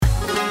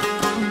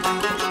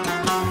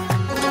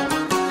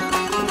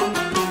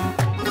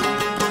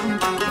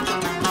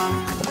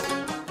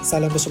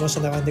سلام به شما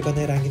شنوندگان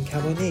رنگین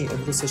کمانی.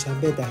 امروز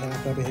شنبه 10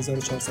 آذر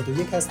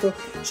 1401 است و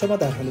شما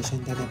در حال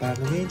شنیدن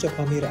برنامه اینجا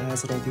پامیر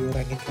از رادیو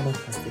رنگین کمان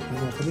هستید.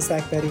 من آرتمیس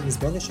اکبری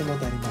میزبان شما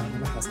در این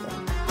برنامه هستم.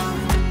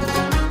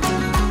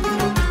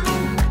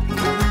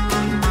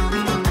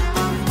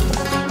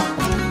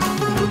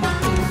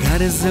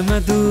 گر زم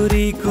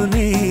دوری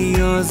کنی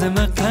یا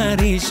زم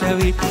قری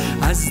شوی،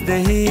 از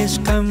ده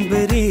عشقم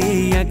بری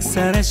یک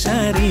سر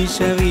شری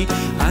شوی،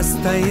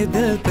 از ته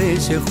دل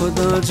پیش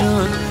خدا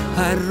جان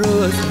هر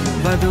روز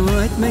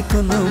بدوایت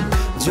میکنم،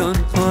 جان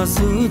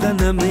آسوده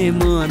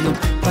نمیمانم،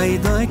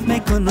 پیدایت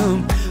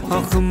میکنم،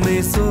 آخ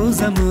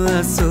میسوزم و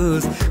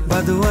اسوز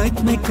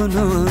بدوایت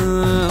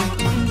میکنم.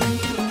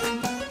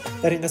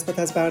 در این قسمت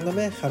از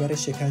برنامه خبر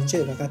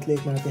شکنجه و قتل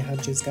یک مرد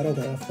همجنسگرا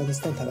در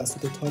افغانستان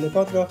توسط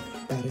طالبان را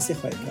بررسی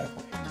خواهیم کرد.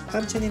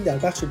 همچنین در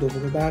بخش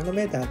دوم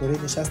برنامه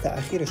درباره نشست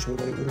اخیر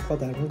شورای اروپا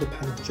در مورد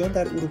پناهجویان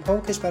در اروپا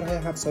و کشورهای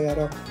همسایه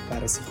را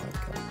بررسی خواهیم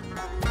کرد.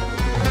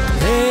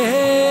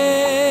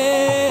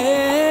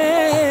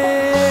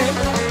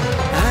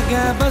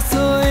 اگه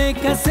بسوی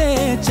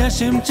کسی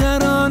چشم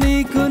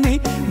چرانی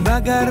کنی،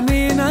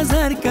 بگرمی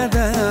نظر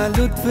کده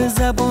لطف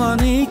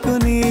زبانی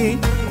کنی،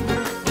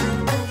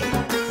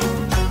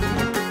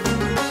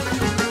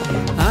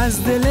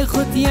 از دل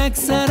خود یک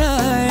سر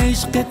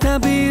عشق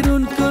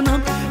تبیرون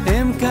کنم،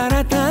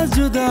 امکارت از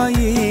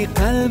جدایی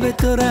قلب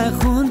تو را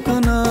خون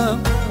کنم.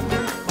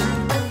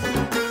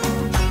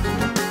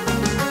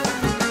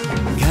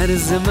 گر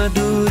زم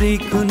دوری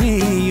کنی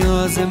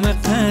یا زم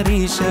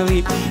قری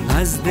شوی،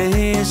 از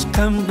ده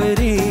عشقم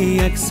بری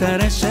یک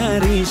سر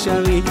شری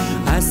شوی،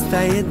 از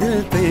ته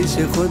دل پیش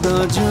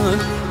خدا جان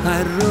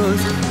هر روز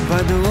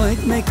بدوایت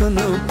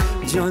میکنم،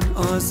 جان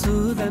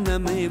آسوده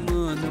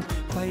نمیمانم،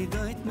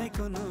 پیدایت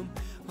میکنم،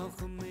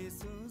 آخ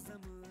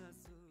میسوزم و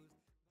اسوز.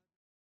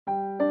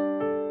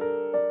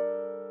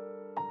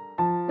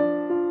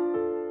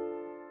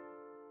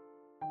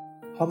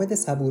 حامد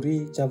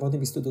صبوری، جوان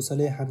 22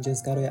 ساله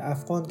همجنسگرای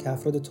افغان که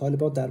افراد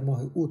طالبان در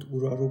ماه اوت او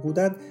را رو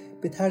بودند،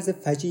 به طرز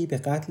فجیعی به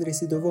قتل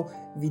رسیده و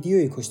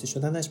ویدیوی کشته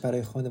شدنش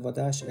برای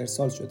خانواده‌اش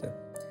ارسال شده.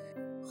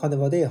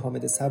 خانواده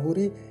حامد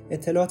صبوری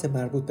اطلاعات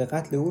مربوط به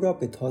قتل او را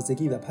به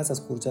تازگی و پس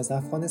از خروج از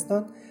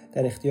افغانستان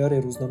در اختیار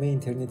روزنامه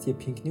اینترنتی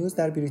پینک نیوز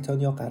در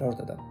بریتانیا قرار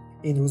دادند.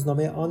 این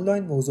روزنامه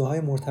آنلاین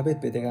موضوعهای مرتبط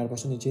به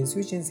دگرباشان جنسی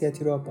و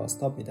جنسیتی را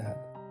بازتاب می‌دهد.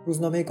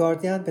 روزنامه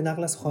گاردین به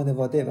نقل از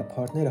خانواده و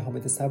پارتنر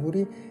حامد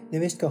صبوری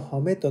نوشت که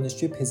حامد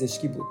دانشجوی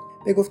پزشکی بود.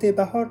 به گفته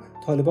بهار،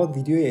 طالبان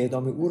ویدیوی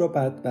اعدام او را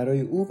بعد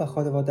برای او و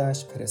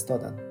خانواده‌اش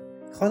فرستادند.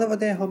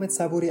 خانواده حامد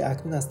صبوری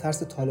اکنون از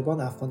ترس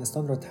طالبان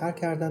افغانستان را ترک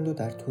کردند و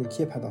در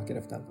ترکیه پناه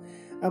گرفتند.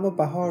 اما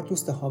بهار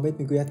دوست حامد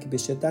میگوید که به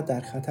شدت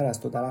در خطر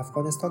است و در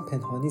افغانستان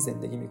پنهانی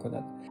زندگی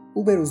میکند.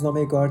 او به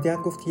روزنامه گاردین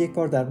گفت که یک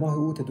بار در ماه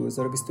اوت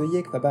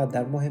 2021 و بعد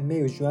در ماه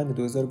می و ژوئن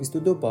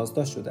 2022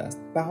 بازداشت شده است.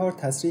 بهار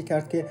تصریح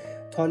کرد که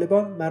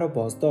طالبان مرا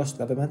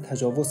بازداشت و به من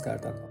تجاوز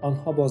کردند.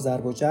 آنها با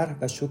ضرب و جرح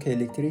و شوک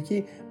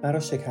الکتریکی مرا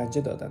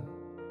شکنجه دادند.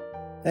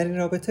 در این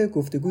رابطه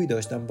گفتگویی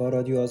داشتم با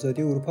رادیو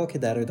آزادی اروپا که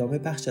در ادامه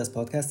بخش از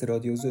پادکست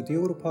رادیو آزادی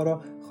اروپا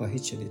را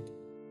خواهید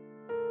شنید.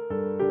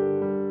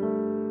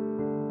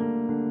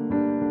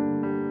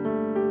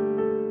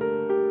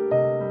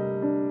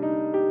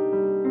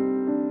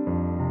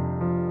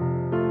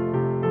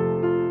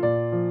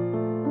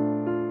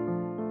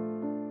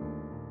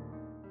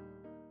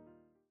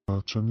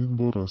 چندین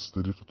بار از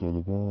طریق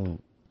طالبان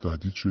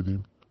تهدید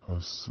شدیم،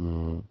 از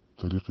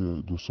طریق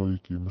دوستایی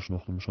که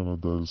میشناختیمشان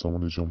در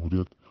زمان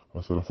جمهوریت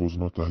از طرف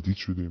روزنامه تهدید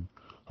شدیم،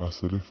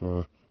 از طرف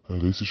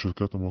رئیس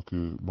شرکت ما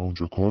که ما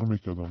اونجا کار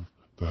میکردم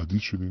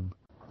تهدید شدیم.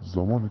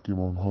 زمانی که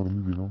ما اونها رو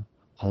میبینم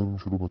قلبم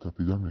شروع به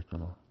تپیدن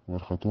میکنه و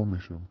خطا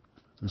میشم،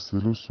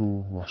 استرس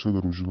و وحشت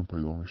در وجودم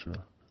پیدا میشه،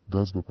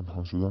 دست به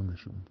پنهان شدن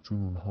میشم،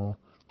 چون اونها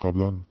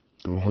قبلا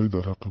کارهایی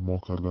در حق ما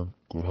کردن،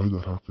 کارهایی در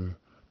حق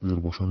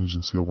دگرباشان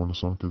جنسی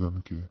افغانستان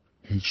کردن که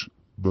هیچ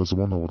به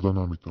زبان آوردن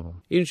نمیتونم.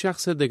 این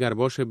شخص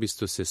دگرباش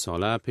 23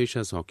 ساله پیش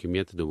از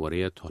حاکمیت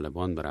دوباره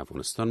طالبان بر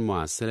افغانستان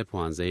محصل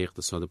پوهنځی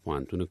اقتصاد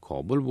پوهنتون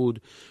کابل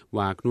بود و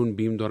اکنون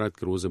بیم دارد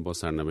که روز با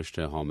سرنوشت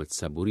حامد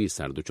صبوری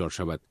سردچار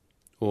شود.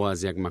 او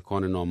از یک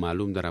مکان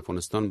نامعلوم در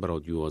افغانستان به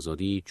رادیو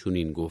آزادی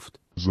چنین گفت: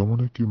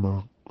 زمانی که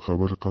ما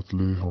خبر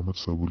قتل حامد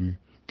صبوری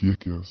که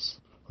یکی از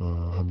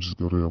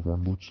همجنسگرای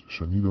افغان بود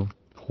شنیدم،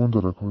 خون در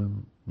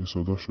رگ‌هایم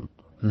بی‌صدا شد.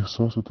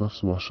 احساس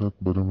ترس و وحشت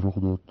برام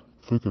رخ داد.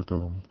 فکر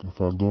کردم که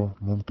فردا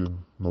ممکن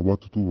نوبت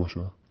تو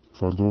باشه،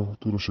 فردا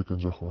تو رو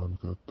شکنجه خواهند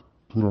کرد،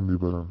 تو رو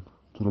میبرن،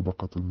 تو رو به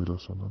قتل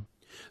میرسانند.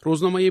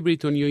 روزنامه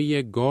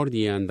بریتانیایی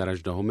گاردین در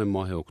 18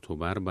 ماه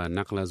اکتبر به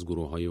نقل از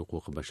گروه‌های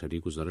حقوق بشری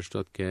گزارش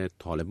داد که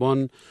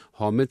طالبان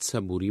حامد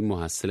صبوری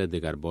محصل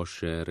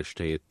دگرباش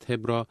رشته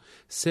طب را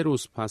 3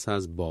 روز پس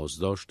از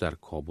بازداشت در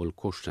کابل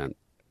کشتند.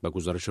 به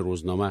گزارش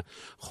روزنامه،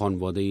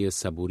 خانواده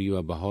صبوری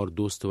و بهار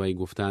دوست وی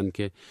گفتند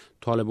که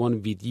طالبان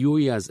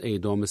ویدیویی از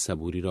اعدام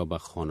صبوری را به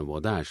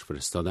خانواده‌اش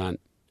فرستادند.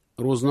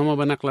 روزنامه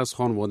به نقل از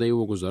خانواده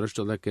او گزارش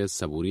داده که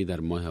صبوری در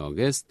ماه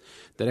آگوست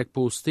در یک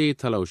پوسته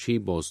تلاشی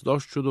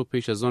بازداشت شد و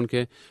پیش از آن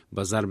که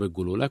به ضرب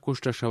گلوله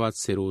کشته شود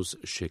 3 روز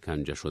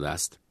شکنجه شده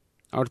است.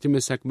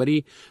 آرتیمس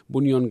اکبری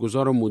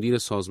بنیانگذار و مدیر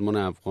سازمان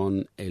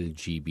افغان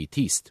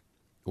LGBT است.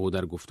 او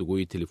در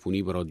گفتگوی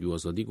تلفنی با رادیو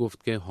آزادی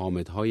گفت که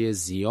حامدهای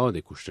زیاد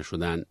کشته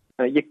شدند.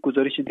 یک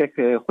گزارشی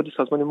که خود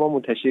سازمان ما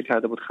منتشر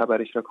کرده بود،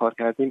 خبرش را کار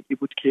کردیم، این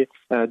بود که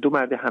 2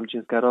 مرد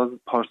همجنسگرا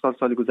پارسال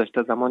سال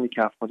گذشته زمانی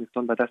که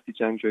افغانستان به دست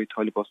جنگجوی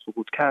طالبان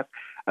سقوط کرد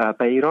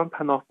به ایران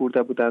پناه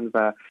برده بودند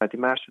و بعد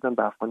مرد شدند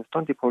به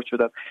افغانستان دیپورت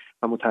شدند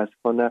و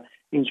متاسفانه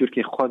اینجور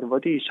که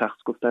خانواده این شخص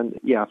گفتند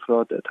این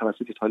افراد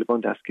توسط طالبان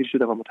دستگیر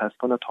شده و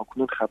متاسفانه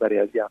تاکنون خبری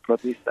از این افراد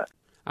نیست.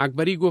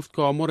 اکبری گفت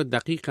که آمار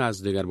دقیق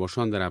از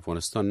دگرباشان در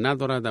افغانستان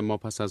ندارد، اما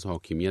پس از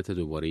حاکمیت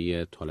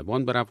دوباره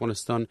طالبان بر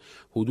افغانستان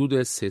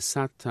حدود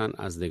 300 تن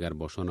از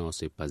دگرباشان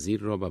آسیب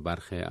پذیر را به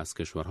برخی از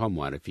کشورها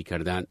معرفی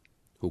کردند.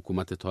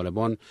 حکومت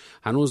طالبان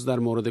هنوز در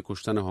مورد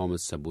کشتن حامد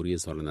صبوری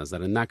اظهار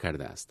نظر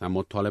نکرده است،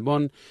 اما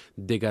طالبان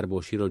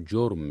دگرباشی را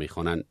جرم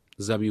می‌خوانند.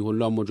 ذبیح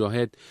الله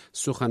مجاهد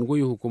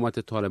سخنگوی حکومت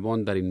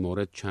طالبان در این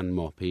مورد چند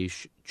ماه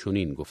پیش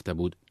چنین گفته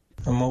بود: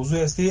 موضوع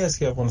اصلی است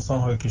که افغانستان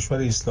های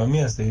کشور اسلامی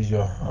است،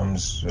 اینجا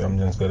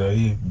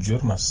همجنسگرایی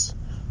جرم است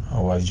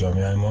و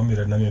جامعه ما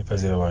میره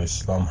نمیپذیره و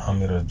اسلام هم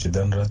میره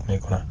جدا رد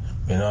میکنه.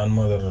 بنابراین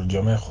ما در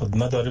جامعه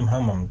خود نداریم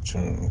هم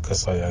چون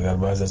کسایی اگر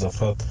بعض از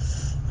افراد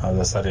از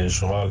اثر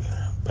اشغال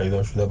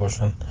پیدا شده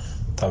باشن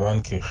طبعا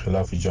که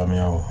خلاف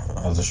جامعه و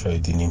ارزش‌های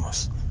دینی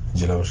ماست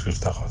جلوش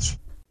گرفته خواهد شد.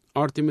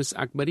 آرتیمس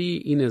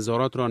اکبری این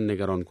اظهارات را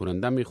نگران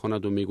کننده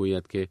می‌خواند و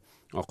میگوید که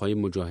آقای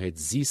مجاهد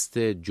زیست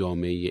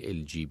جامعه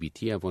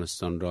LGBT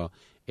افغانستان را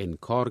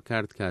انکار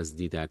کرد که از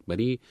دید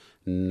اکبری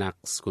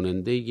نقض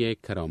کننده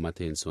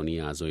کرامت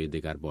انسانی اعضای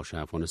دگرباش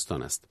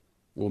افغانستان است.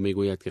 او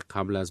میگوید که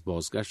قبل از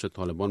بازگشت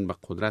طالبان به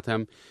قدرت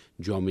هم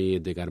جامعه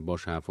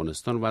دگرباش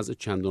افغانستان وضع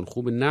چندان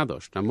خوب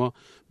نداشت، اما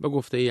به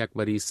گفته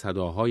اکبری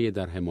صداهای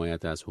در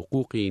حمایت از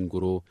حقوق این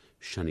گروه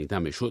شنیده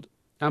میشد.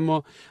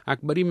 اما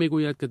اکبری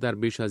میگوید که در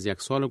بیش از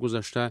 1 سال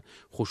گذشته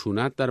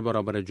خشونت در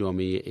برابر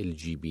جامعه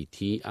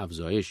LGBT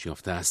افزایش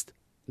یافته است.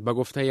 به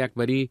گفته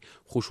اکبری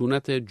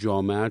خشونت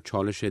جامعه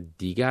چالش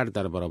دیگر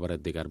در برابر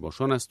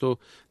دگرباشان است و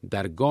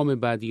در گام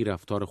بعدی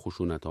رفتار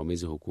خشونت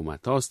آمیز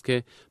حکومت است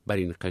که بر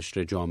این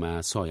قشر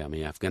جامعه سایه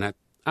می‌افکند.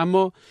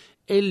 اما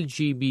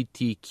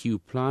LGBTQ+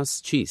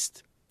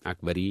 چیست؟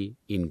 اکبری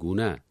این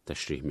گونه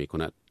تشریح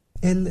می‌کند: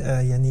 ال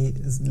یعنی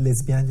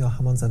لزبیان یا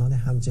همان زنان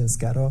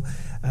همجنسگرا،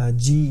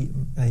 جی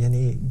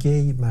یعنی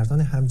گی مردان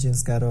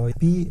همجنسگرا،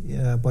 بی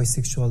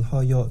بایسکشوال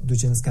ها یا دو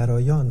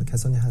جنسگرایان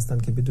کسانی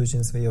هستند که به دو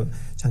جنس و یا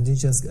چندین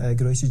جنس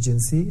گرایش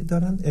جنسی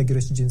دارند،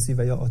 گرایش جنسی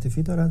و یا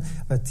عاطفی دارند،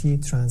 و تی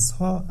ترنس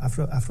ها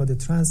افراد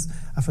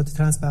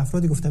ترنس به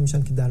افرادی گفته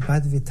میشن که در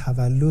بدو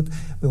تولد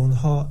به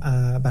اونها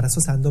بر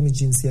اساس اندام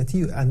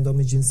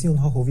جنسی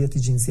اونها هویت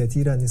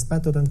جنسیتی را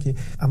نسبت دادن که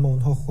اما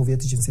اونها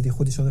هویت جنسیتی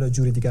خودشان را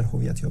جور دیگر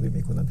هویت یابی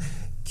میکنن.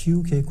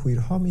 کیو که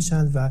کویرها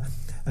میشن و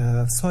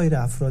سایر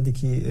افرادی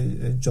که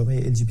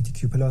جامعه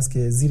LGBTQ+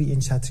 که زیر این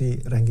چتر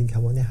رنگین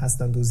کمانه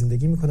هستند و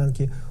زندگی میکنند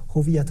که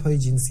هویت‌های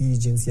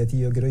جنسیتی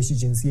یا گرایش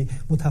جنسی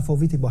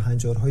متفاوتی با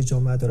هنجارهای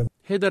جامعه دارند.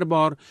 هیدر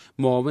بار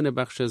معاون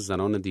بخش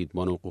زنان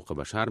دیدبان حقوق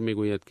بشر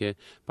میگوید که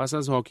پس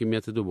از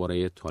حاکمیت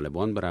دوباره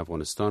طالبان بر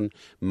افغانستان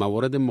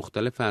موارد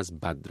مختلف از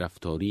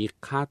بدرفتاری،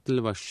 قتل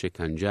و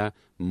شکنجه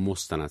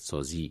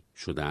مستندسازی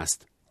شده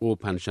است. او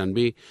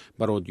پنجشنبه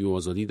بر رادیو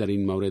آزادی در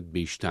این مورد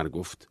بیشتر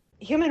گفت.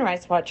 Human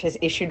Rights Watch has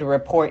issued a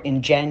report in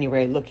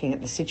January looking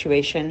at the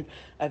situation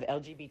of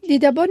LGBT.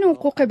 دیدبان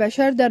حقوق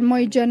بشر در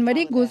ماه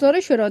ژانویه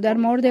گزارش را در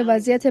مورد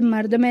وضعیت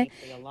مردم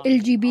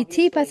LGBT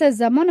پس از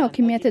زمان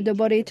حاکمیت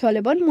دوباره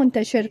طالبان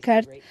منتشر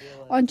کرد.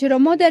 آنچه را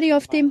ما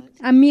دریافتیم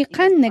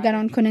عمیقاً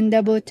نگران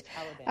کننده بود.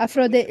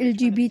 افراد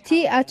LGBT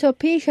حتی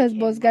پیش از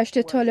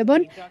بازگشت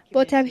طالبان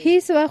با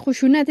تبعیض و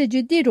خشونت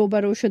جدی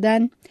روبرو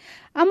شدند،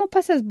 اما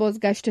پس از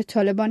بازگشت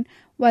طالبان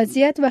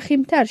وضعیت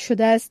وخیم‌تر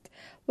شده است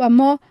و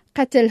ما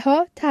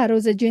قتل‌ها،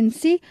 تعرض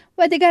جنسی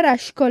و دیگر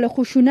اشکال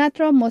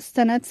خشونت را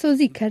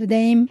مستندسازی کرده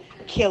ایم.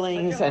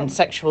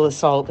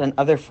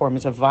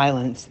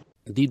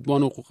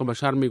 دیدبان حقوق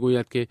بشر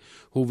میگوید که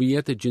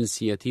هویت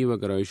جنسیتی و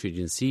گرایش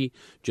جنسی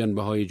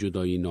جنبه‌های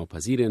جدایی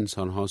ناپذیر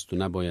انسان هاست و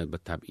نباید به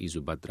تبعیض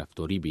و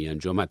بدرفتاری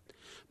بیانجامد.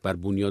 بر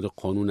بنیاد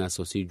قانون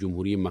اساسی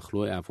جمهوری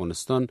مخلوع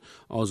افغانستان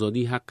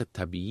آزادی حق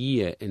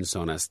طبیعی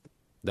انسان است.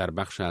 در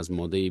بخش از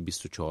ماده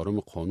 24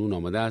 قانون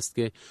آمده است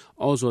که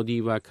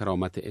آزادی و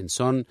کرامت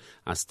انسان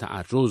از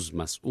تعرض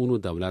مسئول و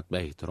دولت به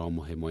احترام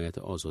و حمایت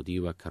آزادی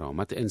و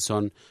کرامت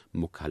انسان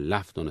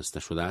مکلف دانسته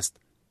شده است.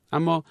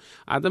 اما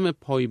عدم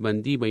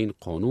پایبندی به این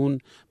قانون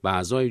به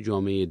اعضای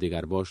جامعه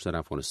دگرباش در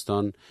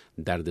افغانستان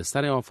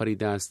دردسر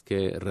آفریده است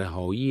که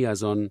رهایی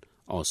از آن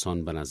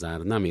آسان به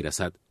نظر نمی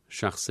رسد.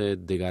 شخص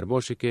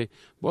دگرباشه که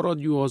با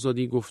رادیو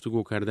آزادی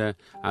گفتگو کرده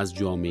از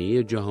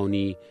جامعه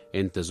جهانی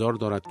انتظار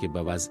دارد که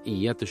به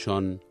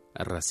وضعیتشان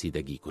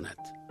رسیدگی کند.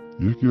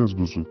 یکی از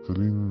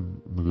بزرگترین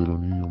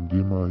نگرانی عمده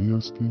ما این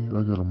است که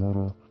اگر ما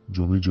را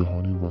جامعه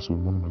جهانی و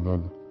سازمان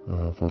ملل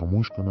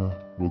فراموش کنه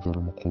و در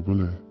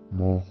مقابل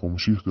ما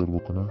خاموشی اختیار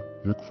بکنه،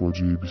 یک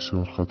فاجعه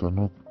بسیار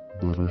خطرناک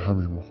برای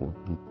همه ما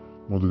خواهد بود.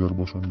 ما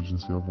دگرباشان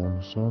جنسی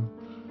افغانستان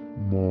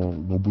ما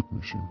نابود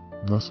میشیم،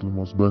 نسل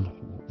ما از بین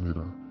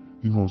میرن.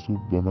 این موضوع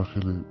با من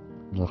خیلی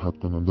ناراحت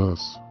کننده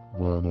است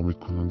و ناامید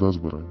کننده است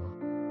برای من.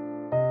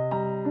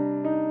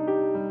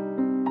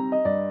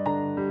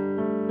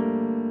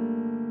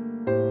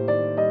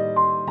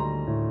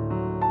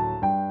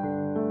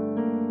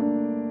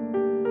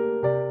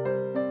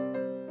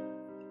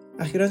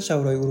 اخیراً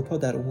شورای اروپا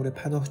در امور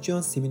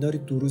پناهجویان سمیناری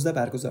 2 روزه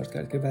برگزار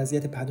کرد که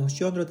وضعیت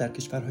پناهجویان را در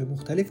کشورهای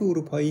مختلف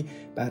اروپایی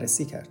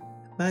بررسی کرد.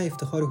 من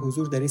افتخار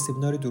حضور در این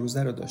سمینار 2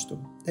 روزه را داشتم.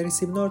 در این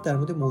سمینار در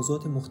مورد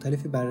موضوعات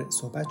مختلفی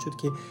صحبت شد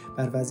که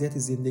بر وضعیت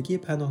زندگی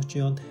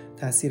پناهجویان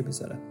تاثیر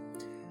می‌گذارد.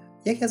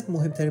 یکی از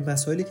مهمترین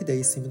مسائلی که در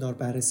این سمینار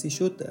بررسی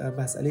شد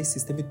مسئله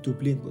سیستم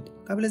دوبلین بود.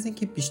 قبل از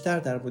اینکه بیشتر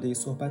در مورد این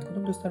صحبت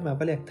کنم دوست دارم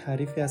اول یک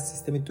تعریفی از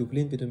سیستم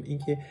دوبلین بدم،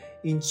 اینکه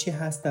این چی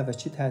هست و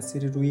چه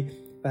تأثیری روی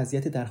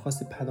وضعیت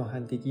درخواست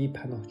پناهندگی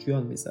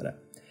پناهجویان میذاره.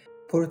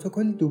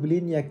 پروتکل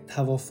دوبلین یک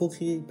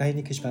توافقی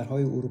بین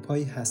کشورهای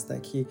اروپایی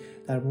هست که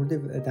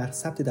در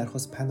ثبت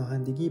درخواست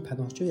پناهندگی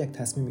پناهجو یک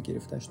تصمیم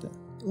گرفته شده.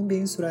 اون به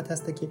این صورت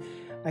هست که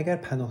اگر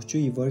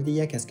پناهجویی وارد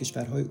یک از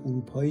کشورهای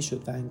اروپایی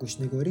شد و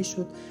انگشت‌نگاری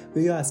شد و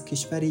یا از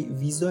کشوری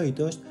ویزایی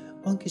داشت،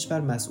 آن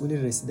کشور مسئول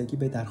رسیدگی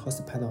به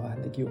درخواست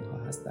پناهندگی اونها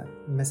هستند.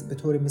 به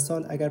طور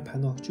مثال اگر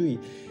پناهجویی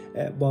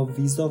با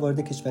ویزا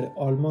وارد کشور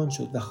آلمان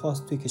شد و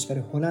خواست توی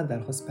کشور هلند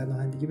درخواست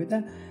پناهندگی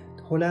بده،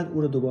 هلند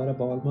او را دوباره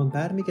با آلمان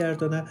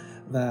برمیگردانه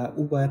و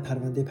او باید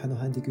پرونده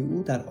پناهندگی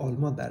او در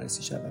آلمان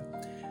بررسی شود.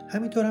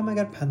 همینطور هم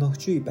اگر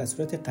پناهجویی به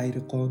صورت غیر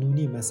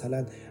قانونی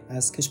مثلا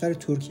از کشور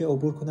ترکیه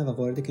عبور کنه و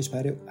وارد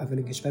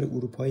اولین کشور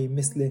اروپایی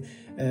مثل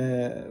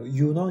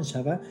یونان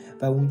شود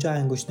و اونجا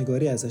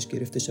انگشت‌نگاری ازش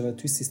گرفته شود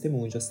توی سیستم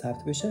اونجا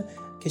ثبت بشه،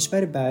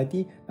 کشور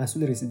بعدی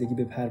مسئول رسیدگی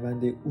به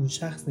پرونده اون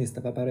شخص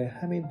نیست و برای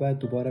همین باید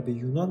دوباره به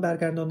یونان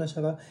برگردانده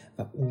شود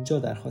و اونجا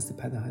درخواست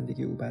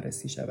پناهندگی او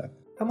بررسی شود.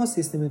 اما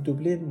سیستم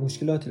دوبلین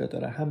مشکلاتی را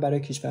داره، هم برای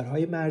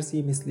کشورهای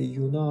مرزی مثل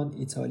یونان،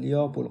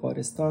 ایتالیا،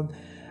 بلغارستان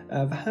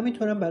و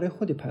همینطور هم برای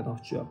خود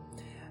پناهجویان.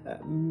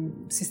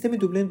 سیستم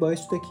دوبلین باعث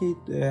شده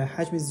که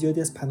حجم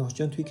زیادی از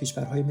پناهجویان توی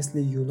کشورهای مثل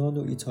یونان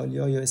و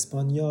ایتالیا یا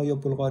اسپانیا یا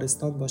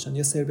بلغارستان باشن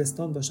یا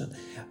صربستان باشن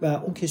و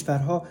اون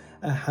کشورها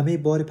همه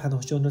بار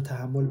پناهجویان رو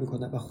تحمل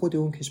میکنن و خود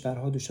اون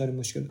کشورها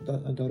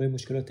دارای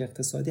مشکلات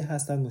اقتصادی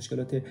هستن،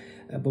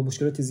 با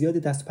مشکلات زیادی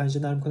دست و پنجه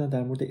نرم کنن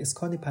در مورد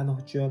اسکان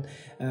پناهجویان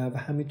و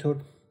همینطور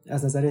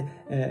از نظر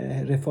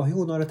رفاهی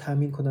اونا رو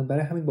تامین کنن.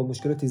 برای همین با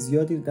مشکلات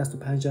زیادی دست و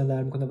پنجه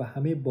نرم میکنن و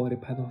همه بار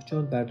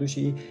پناهجویان بر دوش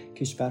این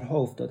کشورها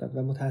افتادن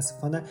و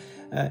متاسفانه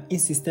این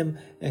سیستم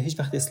هیچ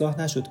وقت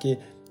اصلاح نشد که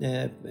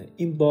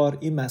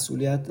این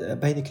مسئولیت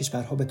بین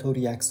کشورها به طور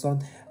یکسان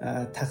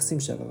تقسیم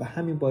شود و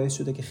همین باعث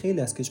شده که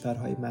خیلی از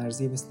کشورهای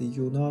مرزی مثل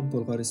یونان،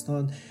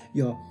 بلغارستان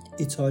یا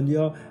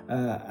ایتالیا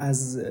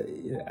از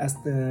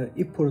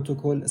این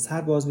پروتکل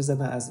سر باز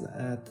بزنه، از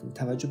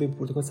توجه به این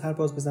پروتکل سر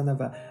باز بزنه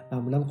و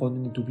معمولا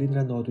قانون دوبلین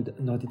را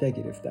نادیده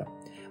گرفته.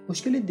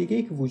 مشکل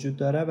دیگه‌ای که وجود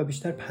داره و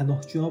بیشتر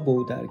پناهجوها با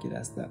او درگیر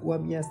هستند، او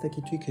هم این است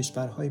که توی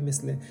کشورهای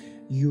مثل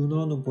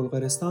یونان و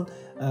بلغارستان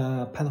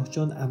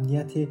پناهجویان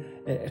امنیت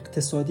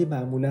اقتصادی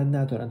معمولا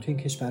ندارن. توی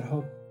این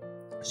کشورها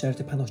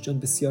شرایط پناهجویان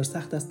بسیار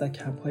سخت است، در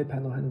کمپ‌های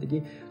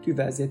پناهندگی توی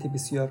وضعیت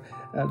بسیار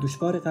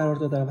دشواری قرار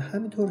دادن و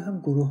همینطور هم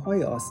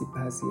گروه‌های آسیب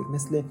پذیر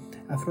مثل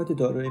افراد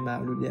دارای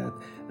معلولیت،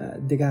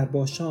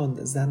 دگرباشان،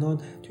 زنان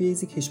توی این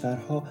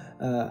کشورها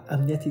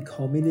امنیت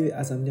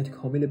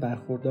کامل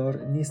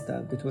برخوردار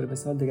نیستند. به طور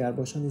مثال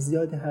دگرباشان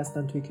زیادی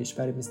هستند توی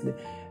کشور مثل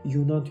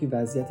یونان توی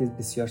وضعیت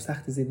بسیار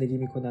سخت زندگی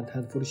می‌کنند،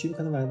 تن‌فروشی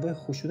می‌کنند و انواع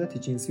خشونت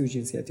جنسی و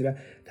جنسیتی را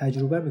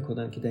تجربه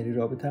می‌کنند که در این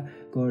رابطه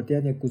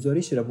گاردین یک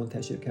گزارشی را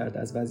منتشر کرده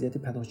از وضعیت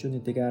پناهجویان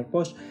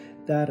دگرباش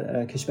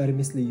در کشور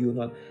مثل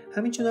یونان.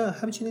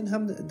 همچنین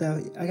هم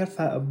اگر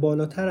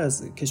بالاتر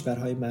از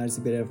کشورهای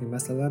مرزی برویم،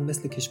 مثلا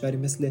مثل کشوری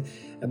مثل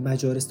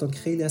مجارستان که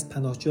خیلی از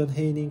پناهجویان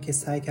حین اینکه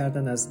سعی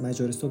کردن از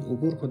مجارستان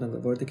عبور کنند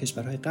و وارد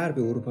کشورهای غرب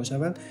اروپا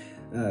شوند،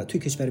 توی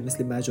کشوری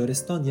مثل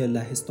مجارستان یا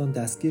لهستان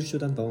دستگیر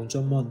شدند و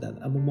اونجا ماندند.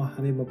 اما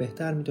ما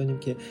بهتر می‌دانیم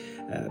که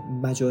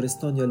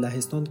مجارستان یا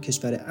لهستان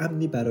کشور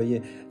امنی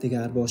برای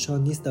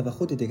دگرباشان نیست و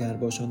خود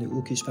دگرباشان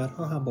او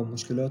کشورها هم با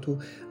مشکلات و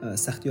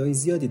سختی‌های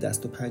زیادی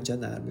دست و پنجه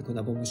نرم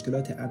می‌کنند، با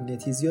مشکلات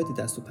امنیتی زیادی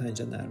دست و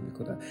پنجه نرم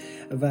می‌کنند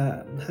و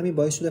همین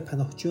باعث شده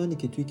پناهجویانی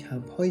که توی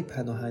کمپ‌های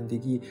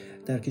پناهندگی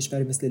در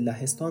کشوری مثل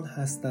لهستان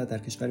هستند، در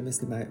کشوری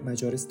مثل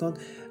مجارستان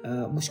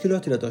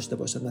مشکلاتی را داشته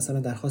باشند. مثلا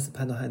درخواست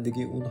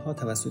پناهندگی اونها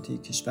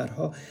توسط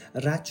کشورها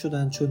رد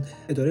شدند چون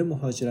اداره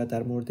مهاجرت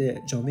در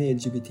مورد جامعه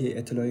LGBT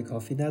اطلاع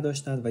کافی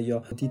نداشتند و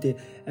یا دید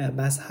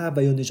مذهب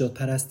و یا نژاد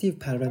پرستی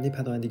پرونده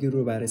پناهندگی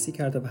رو بررسی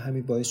کرده و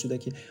همین باعث شده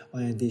که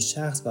آینده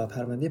شخص و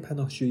پرونده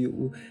پناهجویی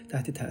او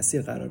تحت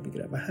تاثیر قرار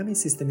بگیره و همین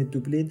سیستم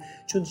دوبلین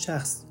چون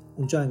شخص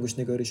اونجا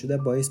انگشت‌نگاری شده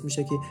باعث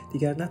میشه که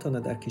دیگر نتونه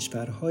در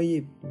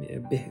کشورهایی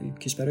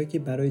که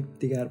برای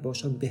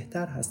دگرباشان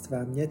بهتر هست و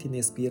امنیتی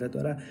نسبی را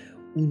داره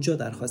اونجا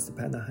درخواست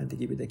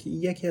پناهندگی بده که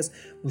این یکی از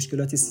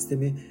مشکلات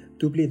سیستم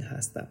دوبلین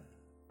هست.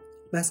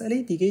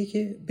 مسئله دیگه‌ای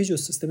که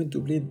بجز سیستم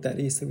دوبلین در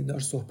این سمینار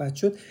صحبت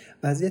شد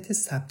وضعیت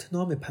ثبت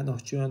نام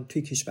پناهجویان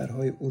توی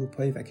کشورهای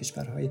اروپایی و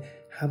کشورهای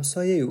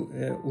همسایه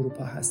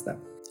اروپا هست.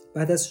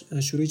 بعد از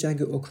شروع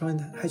جنگ اوکراین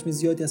حجم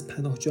زیادی از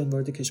پناهجویان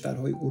وارد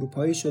کشورهای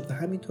اروپایی شد و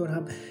همینطور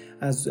هم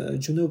از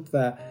جنوب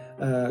و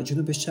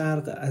جنوب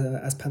شرق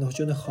از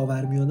پناهجویان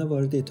خاورمیانه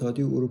وارد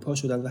اتحادیه اروپا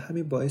شدند و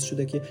همین باعث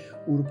شده که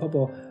اروپا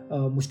با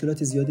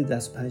مشکلات زیادی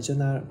دست و پنجه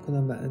نرم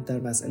کنن در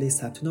مسئله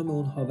ثبت نام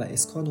اونها و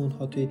اسکان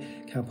اونها توی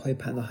کمپ‌های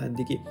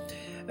پناهندگی.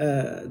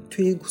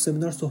 توی این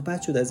سمینار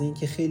صحبت شد از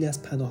اینکه خیلی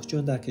از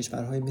پناهجویان در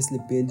کشورهای مثل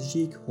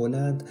بلژیک،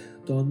 هلند،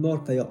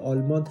 دانمارک و یا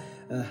آلمان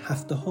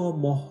هفته‌ها،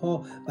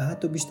 ماه‌ها و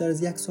حتی بیشتر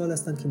از 1 سال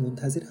هستند که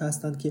منتظر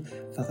هستند که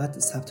فقط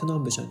ثبت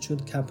نام بشن، چون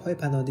کمپ‌های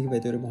پناهندگی و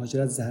اداره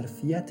مهاجرت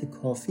ظرفیت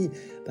کافی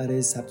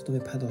برای ثبت نام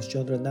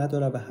پناهجویان را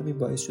نداره و همین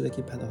باعث شده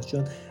که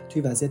پناهجویان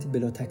توی وضعیت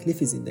بلا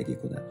تکلیفی زندگی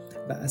کنند.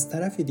 و از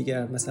طرف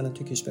دیگر مثلا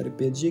توی کشور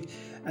بلژیک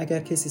اگر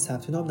کسی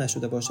ثبت نام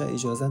نشده باشه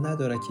اجازه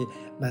نداره که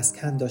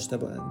مسکن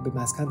به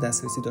مسکن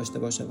دسترسی داشته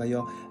باشه و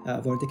یا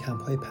وارد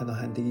کمپ‌های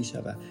پناهندگی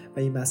شود و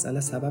این مسئله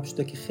سبب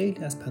شده که خیلی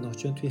از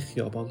پناهجویان توی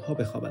خیابان‌ها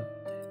بخوابن.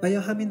 و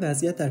یا همین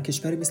وضعیت در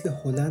کشوری مثل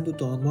هلند و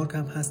دانمارک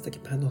هم هست که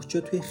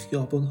پناهجویان توی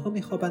خیابان‌ها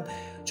میخوابن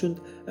چون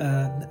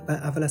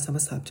اول از همه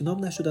ثبت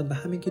نام نشدن و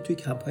همین که توی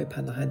کمپ‌های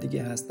پناهندگی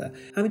هستن.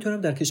 همینطور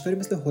هم در کشوری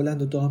مثل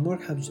هلند و دانمارک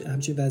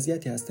همچین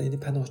وضعیتی هست، یعنی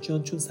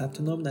پناهجویان چون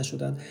ثبت نام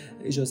نشدن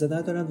اجازه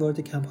ندارن وارد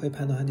کمپ‌های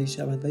پناهندگی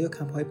شوند و یا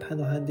کمپ‌های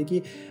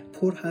پناهندگی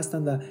پر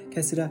هستن و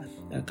کسی را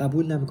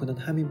قبول نمی‌کنن.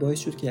 همین باعث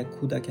شد که یک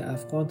کودک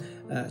افغان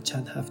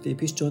چند هفته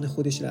پیش جان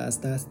خودش را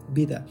از دست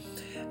بده.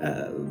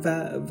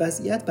 و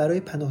وضعیت برای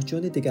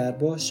پناهجویان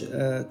دگرباش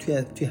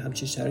توی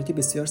همچین شرایطی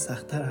بسیار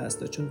سخت‌تر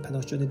هست، چون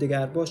پناهجویان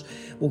دگرباش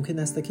ممکن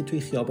است که توی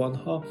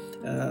خیابان‌ها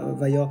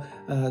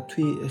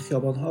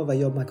و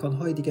یا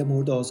مکان‌های دیگه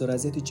مورد آزار و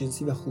اذیت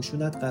جنسی و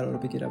خشونت قرار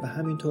بگیره و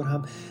همینطور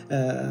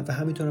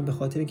هم به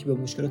خاطر اینکه به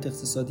مشکلات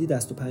اقتصادی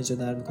دست و پنجه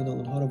نرم می‌کنه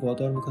اونها رو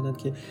وادار می‌کنند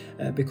که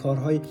به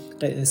کارهای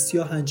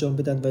سیاه انجام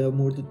بدن و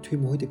یا توی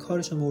محیط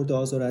کارشون مورد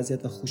آزار و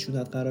اذیت و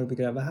خشونت قرار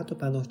بگیره. و حتی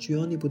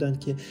پناهجویانی بودند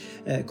که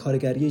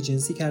کارگری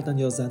جنسی کردن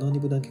یا زنانی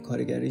بودند که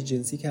کارگری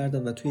جنسی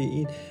کردن و توی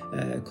این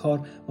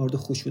کار مورد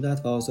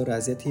خشونت و آزار و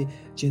اذیت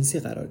جنسی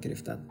قرار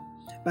گرفتن.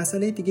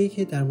 مسئله دیگه‌ای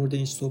که در مورد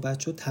این صحبت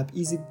شد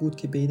تبعیضی بود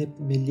که بین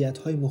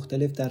ملیت‌های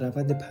مختلف در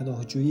روند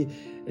پناهجویی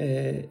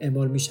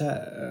اعمال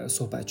میشه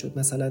صحبت شد.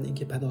 مثلا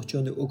اینکه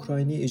پناهجویان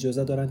اوکراینی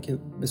اجازه دارن که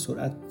به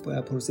سرعت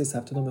پروسه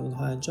ثبت نام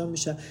اونها انجام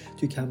میشه،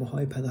 توی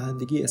کمپ‌های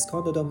پناهندگی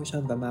اسکان داده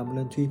میشن و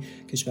معمولا توی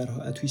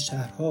کشورها، توی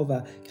شهرها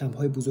و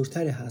کمپ‌های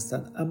بزرگتری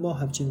هستن. اما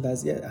همچین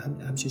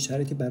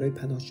شرایطی برای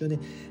پناهجویان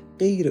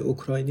غیر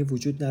اوکراینی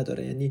وجود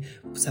نداره، یعنی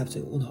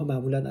اونها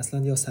معمولا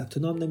اصلا یا ثبت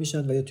نام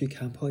نمیشن و یا توی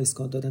کمپ‌ها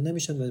اسکان داده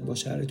نمیشن و با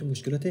شرایط و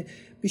مشکلات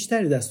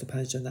بیشتری دست و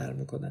پنجه نرم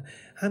میکنن.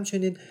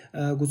 همچنین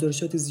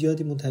گزارشات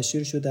زیادی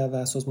منتشر شده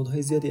و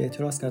سازمان‌های زیادی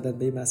اعتراض کردند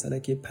به این مسئله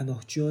که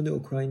پناهجویان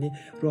اوکراینی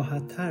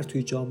راحت‌تر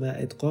توی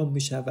جامعه ادغام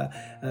میشه و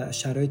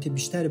شرایط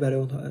بیشتری برای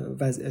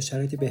اونها،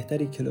 شرایط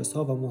بهتری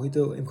کلاس‌ها و محیط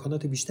و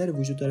امکانات بیشتری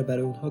وجود داره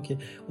برای اونها که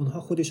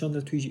اونها خودشان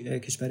را توی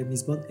کشور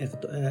میزبان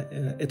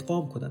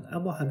ادغام کنند.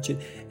 اما همچین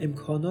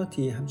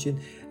امکاناتی، همچین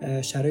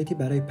شرایطی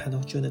برای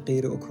پناهجویان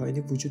غیر اوکراینی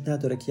وجود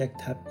نداره که یک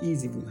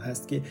تبعیضی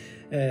هست که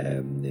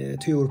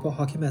توی اروپا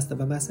حاکم است.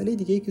 و مسئله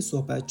دیگه‌ای که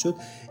صحبت شد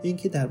این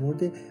که در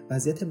مورد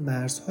وضعیت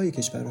مرزهای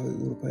کشورهای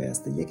اروپایی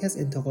است. یکی از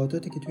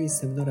انتقاداتی که توی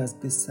سمینار از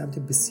سمت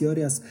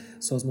بسیاری از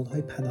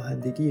سازمان‌های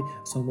پناهندگی،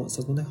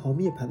 سازمان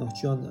حامی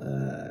پناهجویان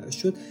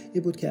شد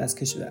این بود که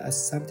از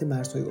سمت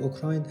مرزهای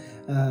اوکراین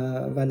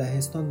و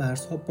لهستان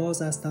مرزها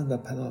باز هستند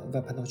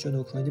و پناهجویان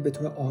اوکراینی به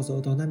طور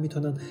آزادانه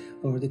میتونن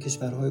وارد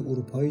کشورهای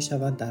اروپایی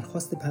شوند،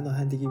 درخواست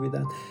پناهندگی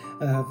بدن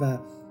و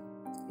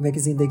که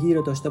زندگی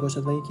رو داشته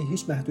باشد و اینکه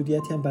هیچ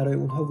محدودیتی هم برای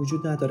اونها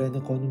وجود نداره، یعنی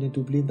قانون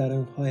دوبلین برای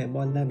اونها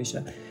اعمال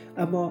نمیشه.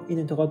 اما این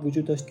انتقاد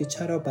وجود داشت که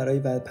چرا برای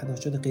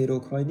پناهجویان غیر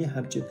اوکراینی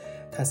همچین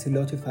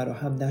تسهیلاتی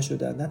فراهم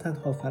نشده، نه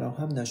تنها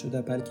فراهم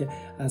نشده بلکه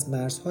از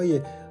مرزهای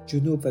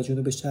جنوب و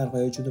جنوب شرق و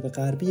یا جنوب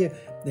غربی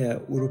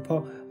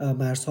اروپا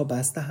مرزها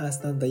بسته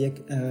هستند و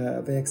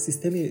یک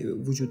سیستمی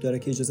وجود داره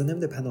که اجازه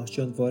نمیده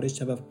پناهجویان وارد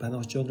شوند و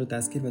پناهجویان رو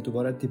دستگیر و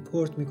دوباره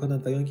دیپورت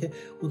میکنند و یا اینکه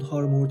اونها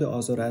رو مورد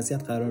آزار و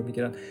اذیت قرار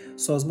میگیرن.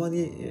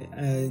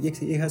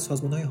 یک از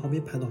سازمان‌های حامی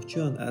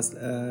پناهجویان از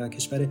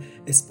کشور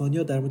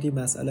اسپانیا در مورد این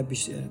مسئله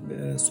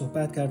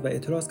صحبت کرد و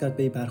اعتراض کرد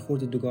به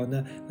برخورد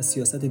دوگانه و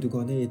سیاست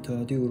دوگانه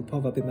اتحادیه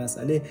اروپا و به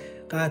مسئله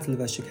قتل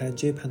و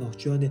شکنجه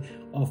پناهجویان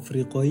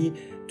آفریقایی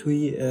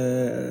توی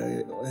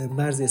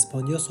مرز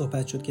اسپانیا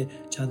صحبت شد که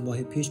چند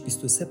ماه پیش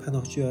 23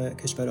 پناهجوی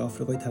کشور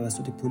آفریقایی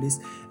توسط پلیس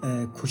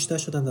کشته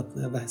شدند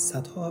و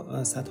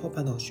صدها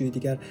پناهجوی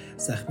دیگر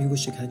زخمی و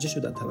شکنجه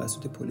شدند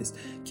توسط پلیس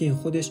که این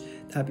خودش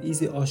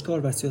تبعیض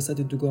آشکار و سیاست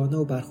دوگانه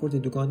و برخورد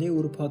دوگانه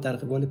اروپا در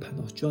قبال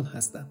پناهجویان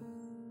هستند.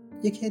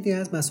 یکی دیگه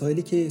از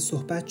مسائلی که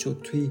صحبت شد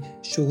توی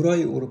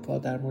شورای اروپا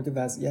در مورد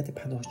وضعیت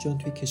پناهجویان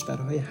توی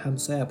کشورهای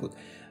همسایه بود.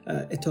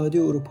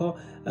 اتحادیه اروپا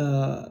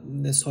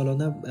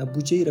سالانه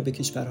بودجه‌ای را به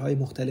کشورهای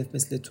مختلف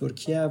مثل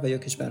ترکیه و یا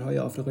کشورهای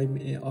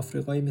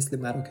آفریقایی مثل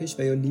مراکش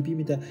و یا لیبی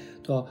میده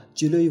تا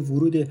جلوی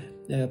ورود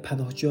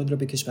پناهجویان را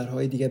به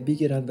کشورهای دیگر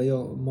بگیرند و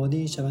یا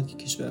مانع شوند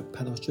که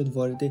پناهجویان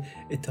وارد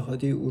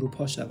اتحادیه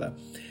اروپا شوند.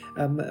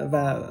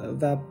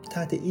 و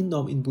تحت این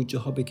نام این بودجه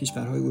ها به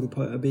کشورهای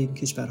اروپا، به این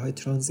کشورهای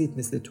ترانزیت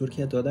مثل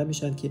ترکیه داده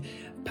میشن که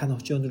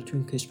پناهجویان رو توی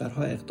این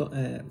کشورها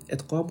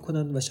ادغام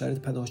کنن و شرایط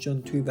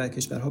پناهجویان توی و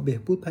کشورها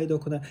بهبود پیدا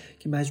کنن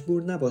که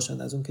مجبور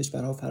نباشن از اون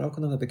کشورها فرار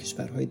کنن و به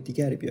کشورهای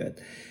دیگری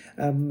بیاید.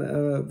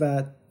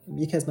 و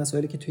یکی از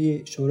مسائلی که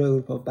توی شورای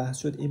اروپا بحث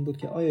شد این بود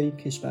که آیا این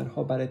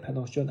کشورها برای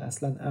پناهجویان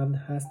اصلا امن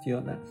هست یا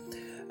نه.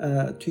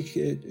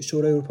 توی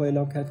شورای اروپا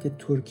اعلام کرد که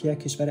ترکیه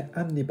کشور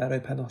امنی برای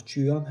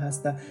پناهجویان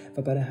هست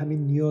و برای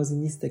همین نیازی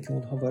نیست که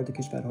اونها وارد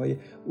کشورهای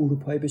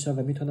اروپایی بشن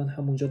و میتونن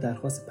همونجا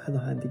درخواست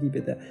پناهندگی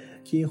بده،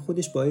 که این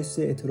خودش باعث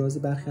اعتراض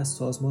برخی از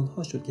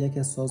سازمان‌ها شد که یکی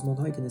از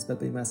سازمان‌هایی که نسبت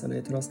به این مسئله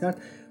اعتراض کرد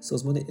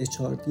سازمان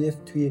HRDF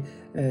توی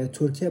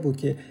ترکیه بود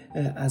که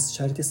از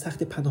شرایط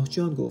سخت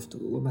پناهجویان گفت.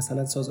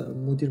 مثلا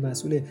مدیر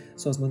مسئول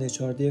سازمان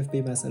HRDF به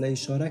این مسئله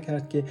اشاره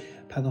کرد که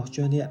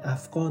پناهجویان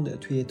افغان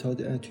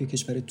توی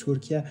کشور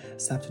ترکیه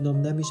ثبت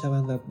نام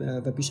نمی‌شوند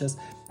و بیش از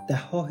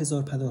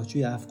 10,000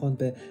 پناهجوی افغان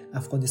به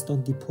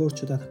افغانستان دیپورت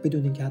شدن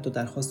بدون اینکه حتی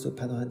درخواست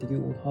پناهندگی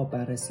اونها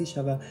بررسی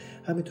شود.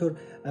 همینطور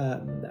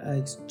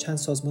چند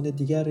سازمان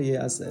دیگری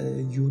از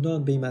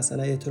یونان به این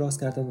مسئله اعتراض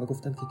کردند و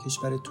گفتند که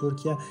کشور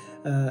ترکیه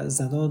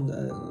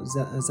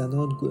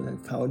زنان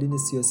فعالین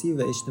سیاسی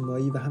و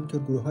اجتماعی و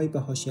همینطور گروه‌های به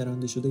حاشیه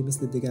رانده شده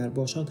مثل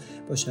دگرباشان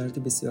با شرایط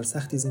بسیار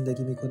سختی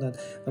زندگی می‌کنند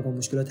و با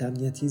مشکلات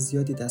امنیتی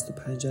زیادی دست و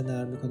پنجه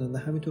نرم می‌کنند. و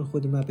همینطور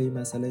خود ما به این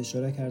مسئله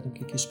اشاره کردم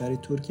که کشور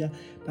ترکیه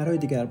برای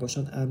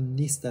دگرباشان امن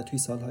نیست. توی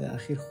سالهای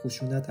اخیر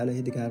خشونت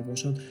علیه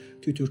دگرباشان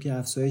توی ترکیه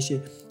افزایش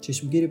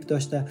چشمگیری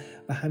داشته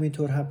و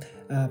همینطور هم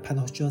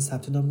پناهجویان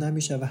ثبت نام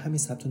نمیشه و همین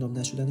ثبت نام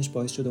نشدنش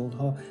باعث شده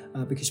اونها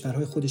به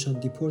کشورهای خودشان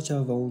دیپورت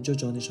شوند و اونجا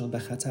جانشان به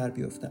خطر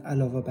بیفته.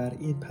 علاوه بر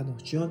این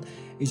پناهجویان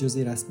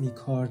اجازه رسمی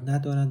کار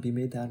ندارن،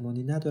 بیمه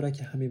درمانی نداره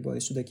که همین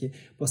باعث شده که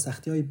با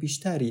سختی‌های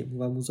بیشتری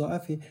و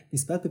مضاعفی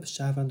نسبت به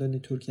شهروندان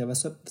ترکیه و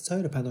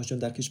سایر پناهجویان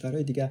در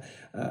کشورهای دیگه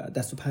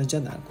دست و پنجه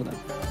نرم کنند.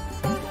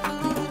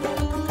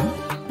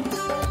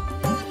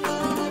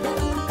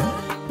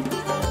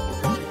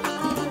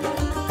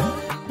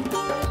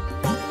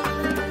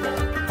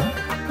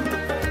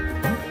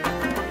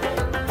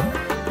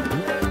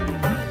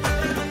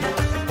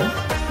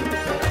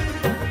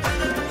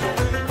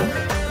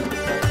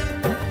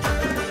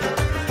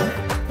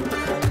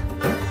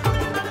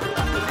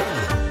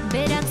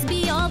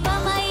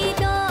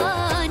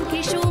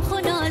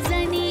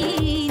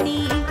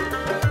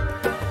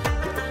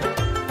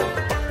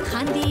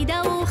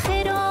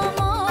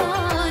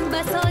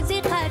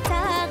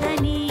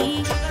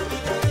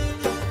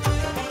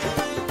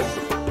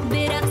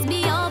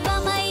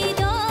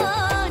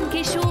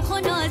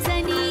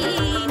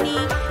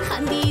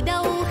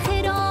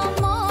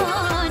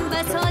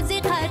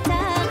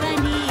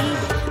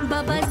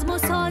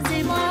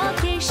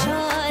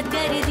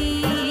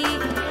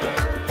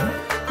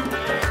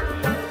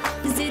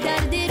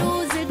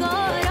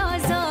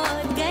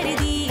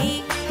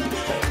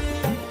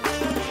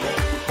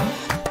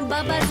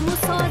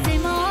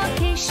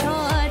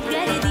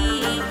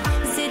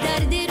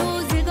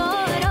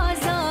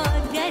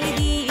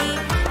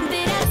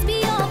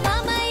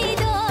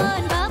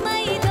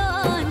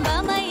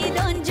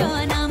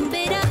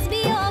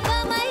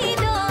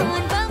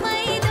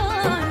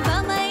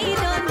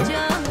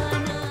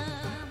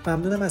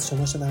 ممنونم از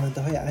شما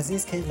شنونده های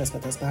عزیز که این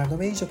قسمت از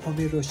برنامه اینجا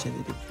پامیر رو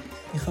شنیدید.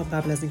 میخوام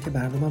قبل از اینکه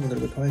برنامه‌مون رو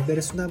به پایان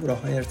برسونم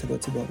راه‌های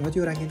ارتباطی با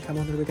رادیو رنگین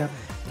کمان رو بگم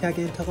که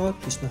اگه انتقاد،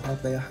 پیشنهاد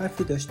و یا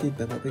حرفی داشتید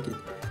به ما بگید.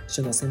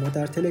 شناسه ما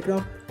در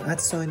تلگرام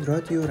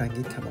 @رادیو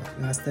رنگین کمان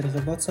یا از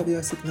طریق واتساپ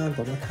یا سیگنال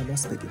با ما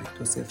تماس بگیرید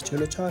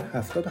 2044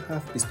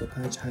 77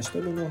 25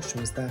 89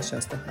 16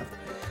 67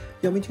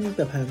 یا میتونید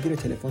به پیامگیر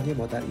تلفنی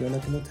ما در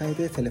ایالات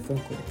متحده تلفن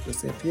کنید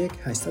 201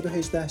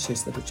 818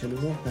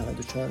 649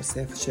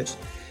 9406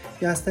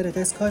 یا از طریق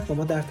اسکایپ با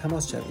ما در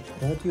تماس شوید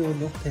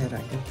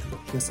رادیو.رنگین کمان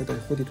یا صدای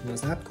خودتون رو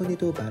ضبط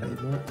کنید و برای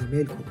ما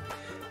ایمیل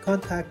کنید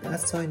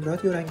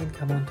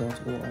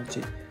contact@radioranginkaman.org.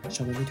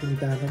 شما میتونید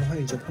برنامه‌های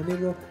اینجا پامیر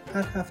رو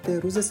هر هفته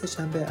روز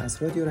سه‌شنبه از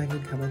رادیو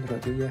رنگین کمان،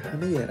 رادیوی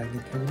همه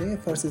رنگین کمان‌های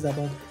فارسی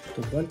زبان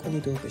دنبال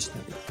کنید و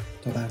بشنوید.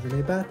 تا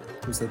برنامه بعد،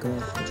 روزگار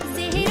خوش.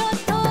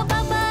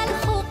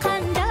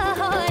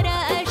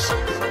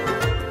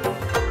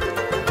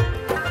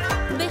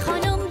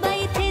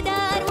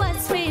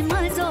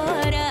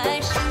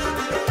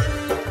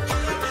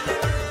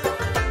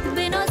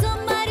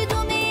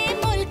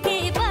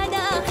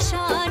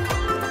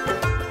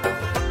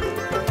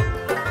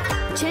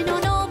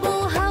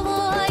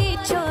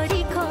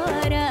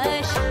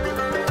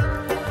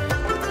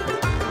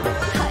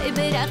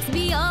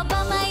 بیا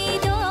با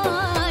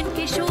میدان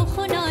که شوخ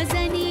و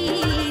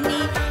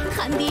نازنینی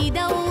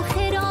خندیده و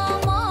خیره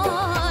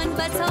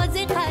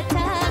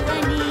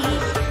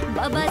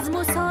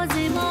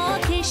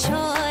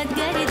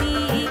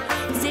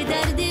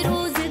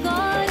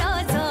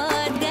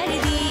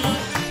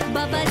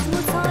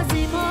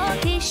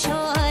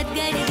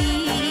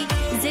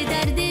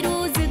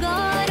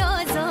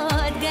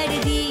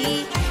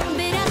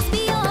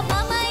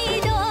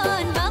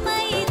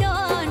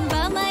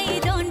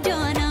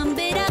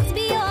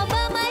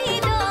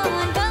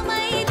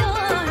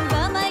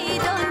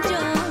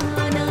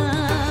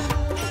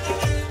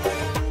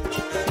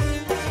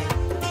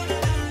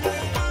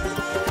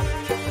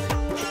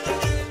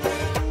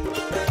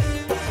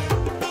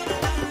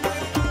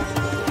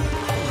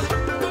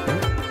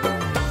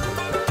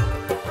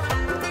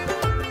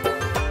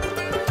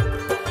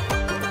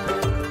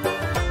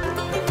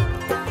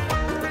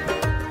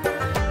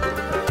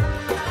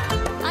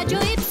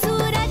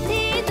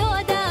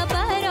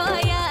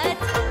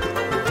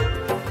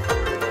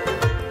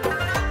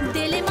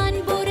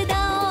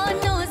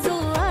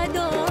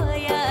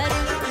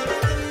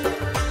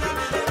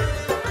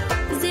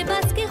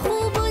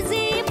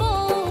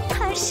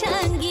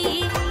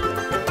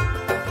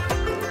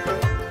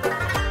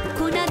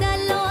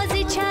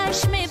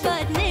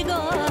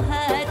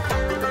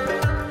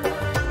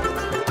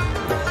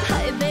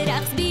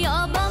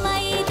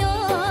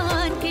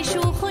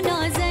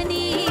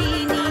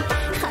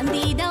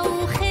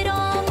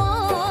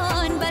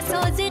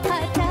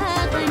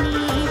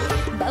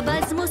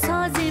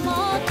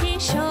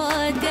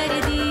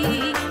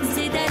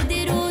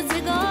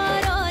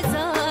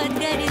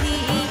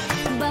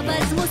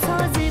و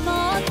ساز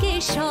ما که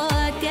شاد